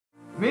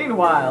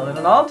Meanwhile, in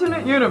an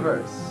alternate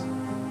universe.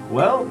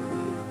 Well,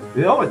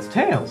 oh, it's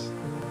tails.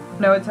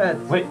 No, it's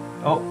heads. Wait,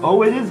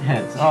 oh, it is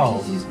heads.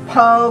 Oh. She's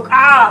poke.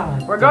 Ah!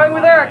 We're going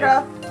with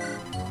Eirika.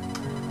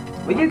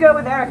 Will you go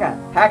with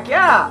Eirika? Heck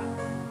yeah!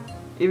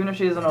 Even if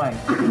she is annoying.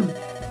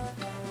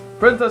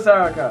 Princess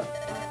Eirika.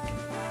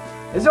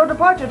 Is your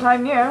departure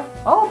time near?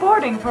 All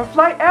boarding for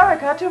flight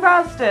Eirika to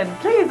Rausten.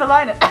 Please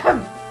align it.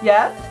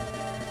 Yes?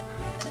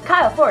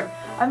 Kyle, Ford,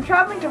 I'm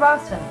traveling to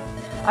Rausten.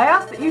 I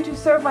ask that you two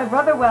serve my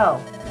brother well.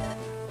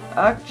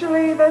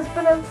 Actually, there's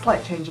been a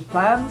slight change of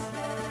plans.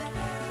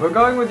 We're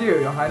going with you,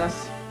 Your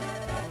Highness.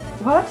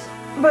 What?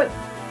 But...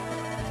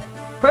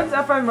 Prince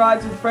Ephraim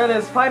rides with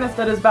Freda's finest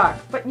at his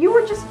back. But you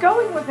were just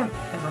going with him.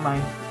 Never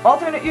mind.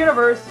 Alternate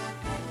universe.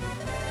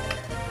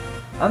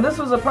 And this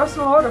was a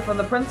personal order from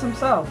the prince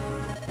himself.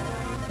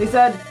 He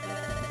said,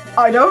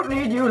 I don't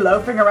need you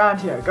loafing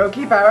around here. Go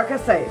keep Eirika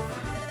safe.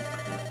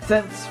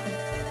 Since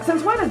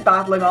when is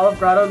battling all of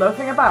Grado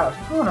loafing about?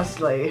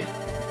 Honestly.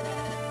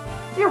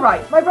 You're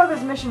right. My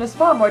brother's mission is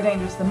far more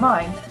dangerous than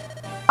mine.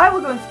 I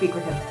will go and speak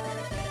with him.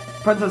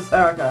 Princess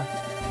Eirika.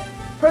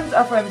 Prince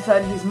Ephraim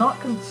said he's not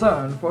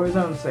concerned for his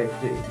own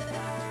safety.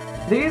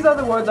 These are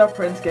the words our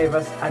prince gave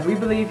us, and we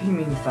believe he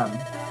means them.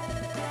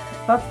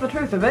 That's the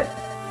truth of it.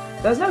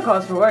 There's no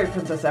cause for worry,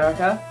 Princess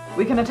Eirika.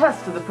 We can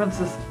attest to the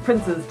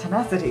prince's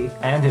tenacity.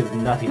 And his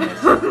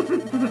nuttiness.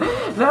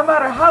 No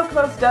matter how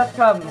close death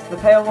comes, the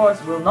pale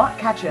horse will not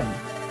catch him.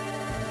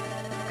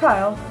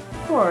 Kyle,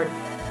 Ford,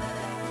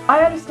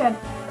 I understand.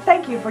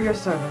 Thank you for your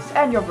service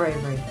and your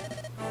bravery.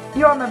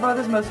 You are my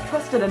brother's most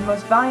trusted and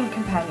most valiant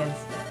companions.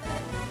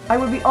 I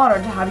would be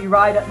honored to have you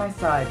ride at my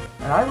side,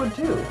 and I would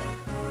too.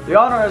 The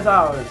honor is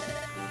ours.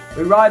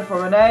 We ride for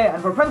Renee and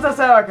for Princess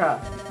Eirika.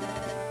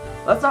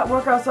 Let's not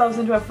work ourselves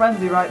into a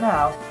frenzy right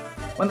now.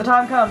 When the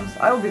time comes,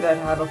 I will be there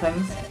to handle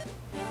things.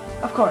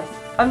 Of course,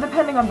 I'm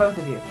depending on both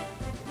of you.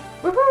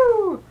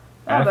 Woohoo!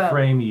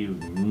 Ephraim, you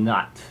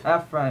nut.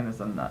 Ephraim is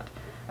a nut.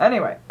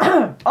 Anyway,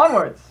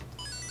 onwards.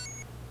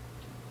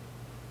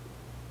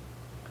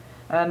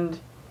 And,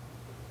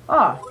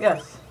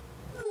 yes.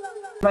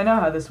 I know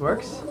how this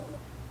works.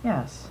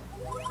 Yes.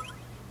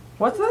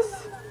 What's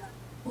this?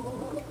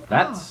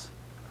 That's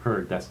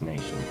her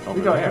destination. Over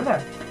We go there. over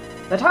there.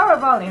 The Tower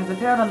of Valni has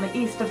appeared on the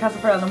east of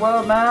Castlefrere on the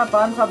world map.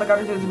 On top of the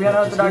garbage is we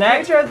know the dark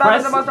nature is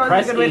balanced the most a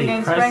good way to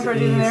gain strength or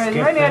using there is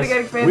many to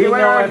get experience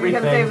where you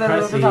can save the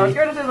tower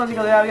security once you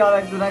go down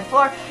to the next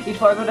floor. Each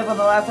floor is no different than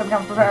the last time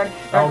becomes prepared.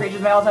 Dark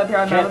creatures may also appear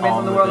on the other base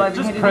of the world like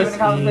you can do in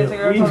common space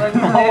or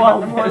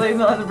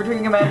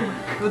between command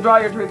to withdraw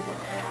your truth.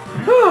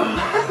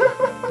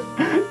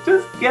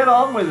 Just get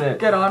on with it.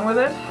 Get on with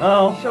it?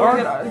 Oh. Shall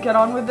we get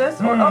on with this?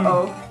 Or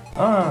uh-oh.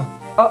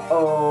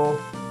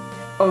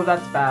 Oh,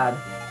 that's bad.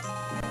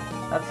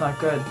 That's not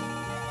good.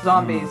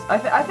 Zombies. I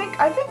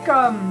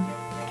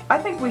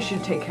think we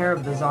should take care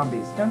of the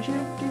zombies. Don't you? Do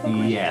you think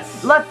we should?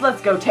 Yes.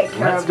 Let's go take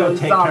care of those zombies. Let's go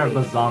take care of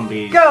the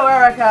zombies. Go,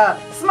 Eirika!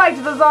 Smite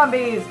the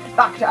zombies!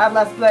 Back to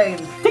Adlas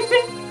Plains. Ding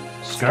ding.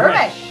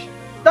 Skirmish.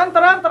 Dun,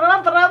 dun, dun,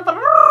 dun, dun, dun, dun.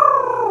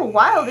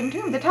 Wild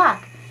entombed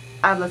attack.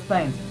 Adlas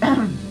Plains.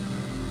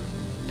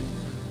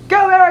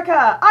 Go,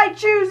 Eirika! I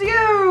choose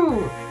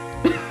you!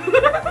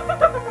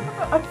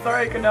 I'm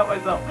sorry, I couldn't help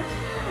myself.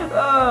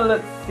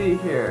 Let's see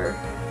here.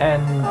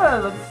 And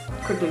let's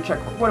quickly check.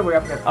 What are we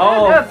up against?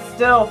 Oh, it's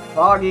still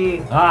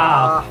foggy.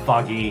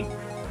 Foggy.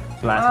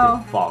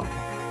 Blasted fog.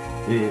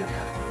 Ew.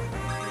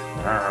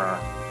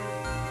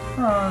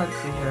 Let's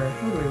see here.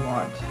 Who do we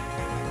want?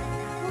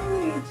 Who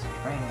needs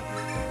training?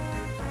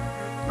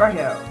 Right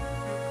here.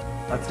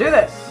 Let's do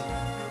this.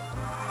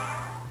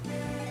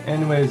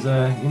 Anyways,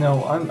 you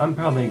know, I'm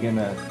probably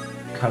gonna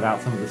cut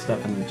out some of the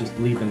stuff and just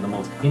leave in the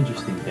most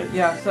interesting bits.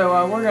 Yeah,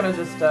 so we're gonna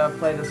just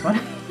play this one.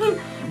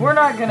 We're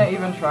not gonna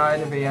even try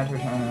to be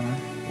entertaining.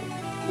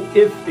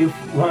 If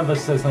one of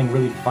us says something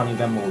really funny,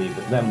 then we'll leave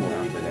it.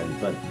 in.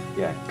 But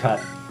yeah,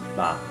 cut.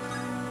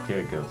 Here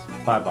it goes.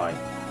 Bye bye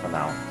for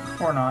now.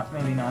 Or not.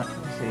 Maybe not.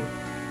 We'll see.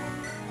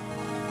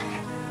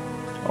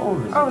 Oh,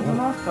 it's a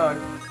moth dog.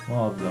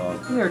 Oh,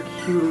 dog. They're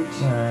cute.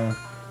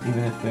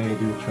 Even if they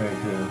do try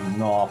to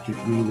gnaw off your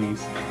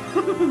ghoulies.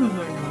 They're gonna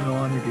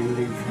gnaw on your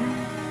ghoulies.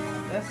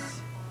 This.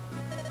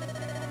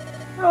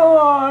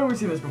 Oh, we've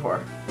seen this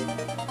before.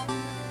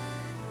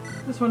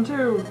 This one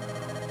too.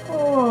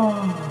 Oh.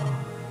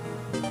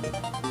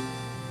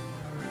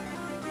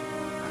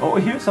 Oh,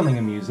 here's something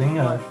amusing.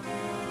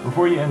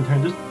 Before you enter,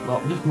 just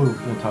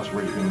move Natasha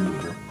where you're gonna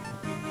move her.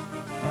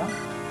 Yeah.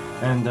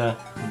 And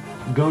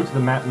go to the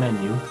map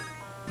menu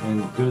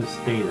and go to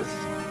status.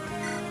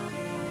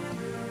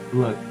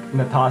 Look,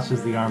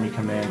 Natasha's the army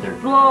commander.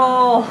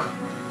 LOL!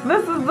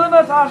 This is the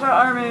Natasha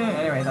army!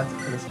 Anyway, that's it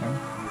for this turn.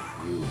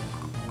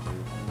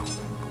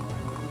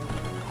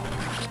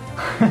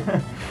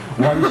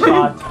 One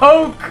shot.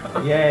 Poke!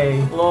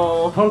 Yay.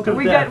 LOL. Poke of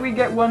death. We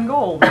get 1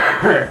 gold.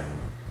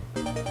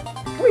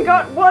 We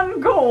got 1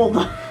 gold!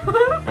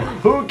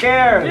 Who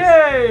cares?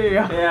 Yay!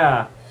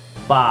 Yeah.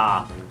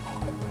 Bah.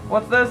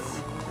 What's this?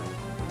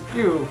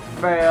 You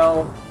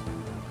fail.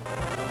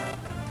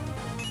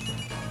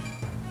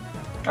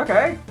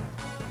 Okay.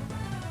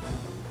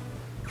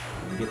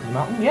 Can you get to the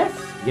mountain? Yes!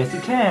 Yes,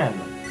 you can!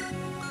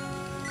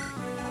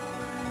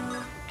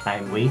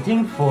 I'm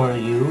waiting for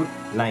you,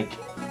 like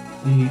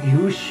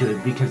you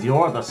should, because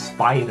you're the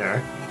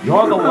spider.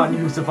 You're the one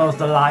who's supposed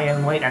to lie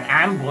in wait and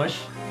ambush.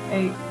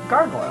 A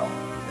gargoyle.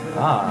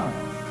 Ah.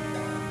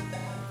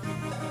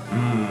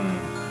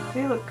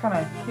 They look kind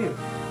of cute.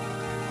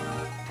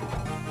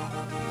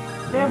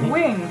 They have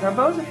wings. Are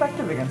bows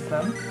effective against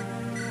them?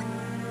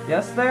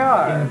 Yes, they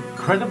are.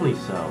 Incredibly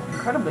so.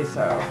 Incredibly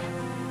so.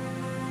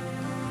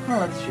 Well,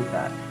 let's shoot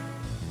that.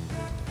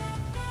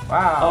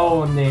 Wow.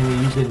 Oh,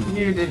 Nami, you didn't.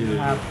 You didn't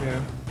have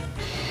to.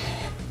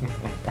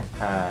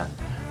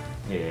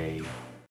 Hey.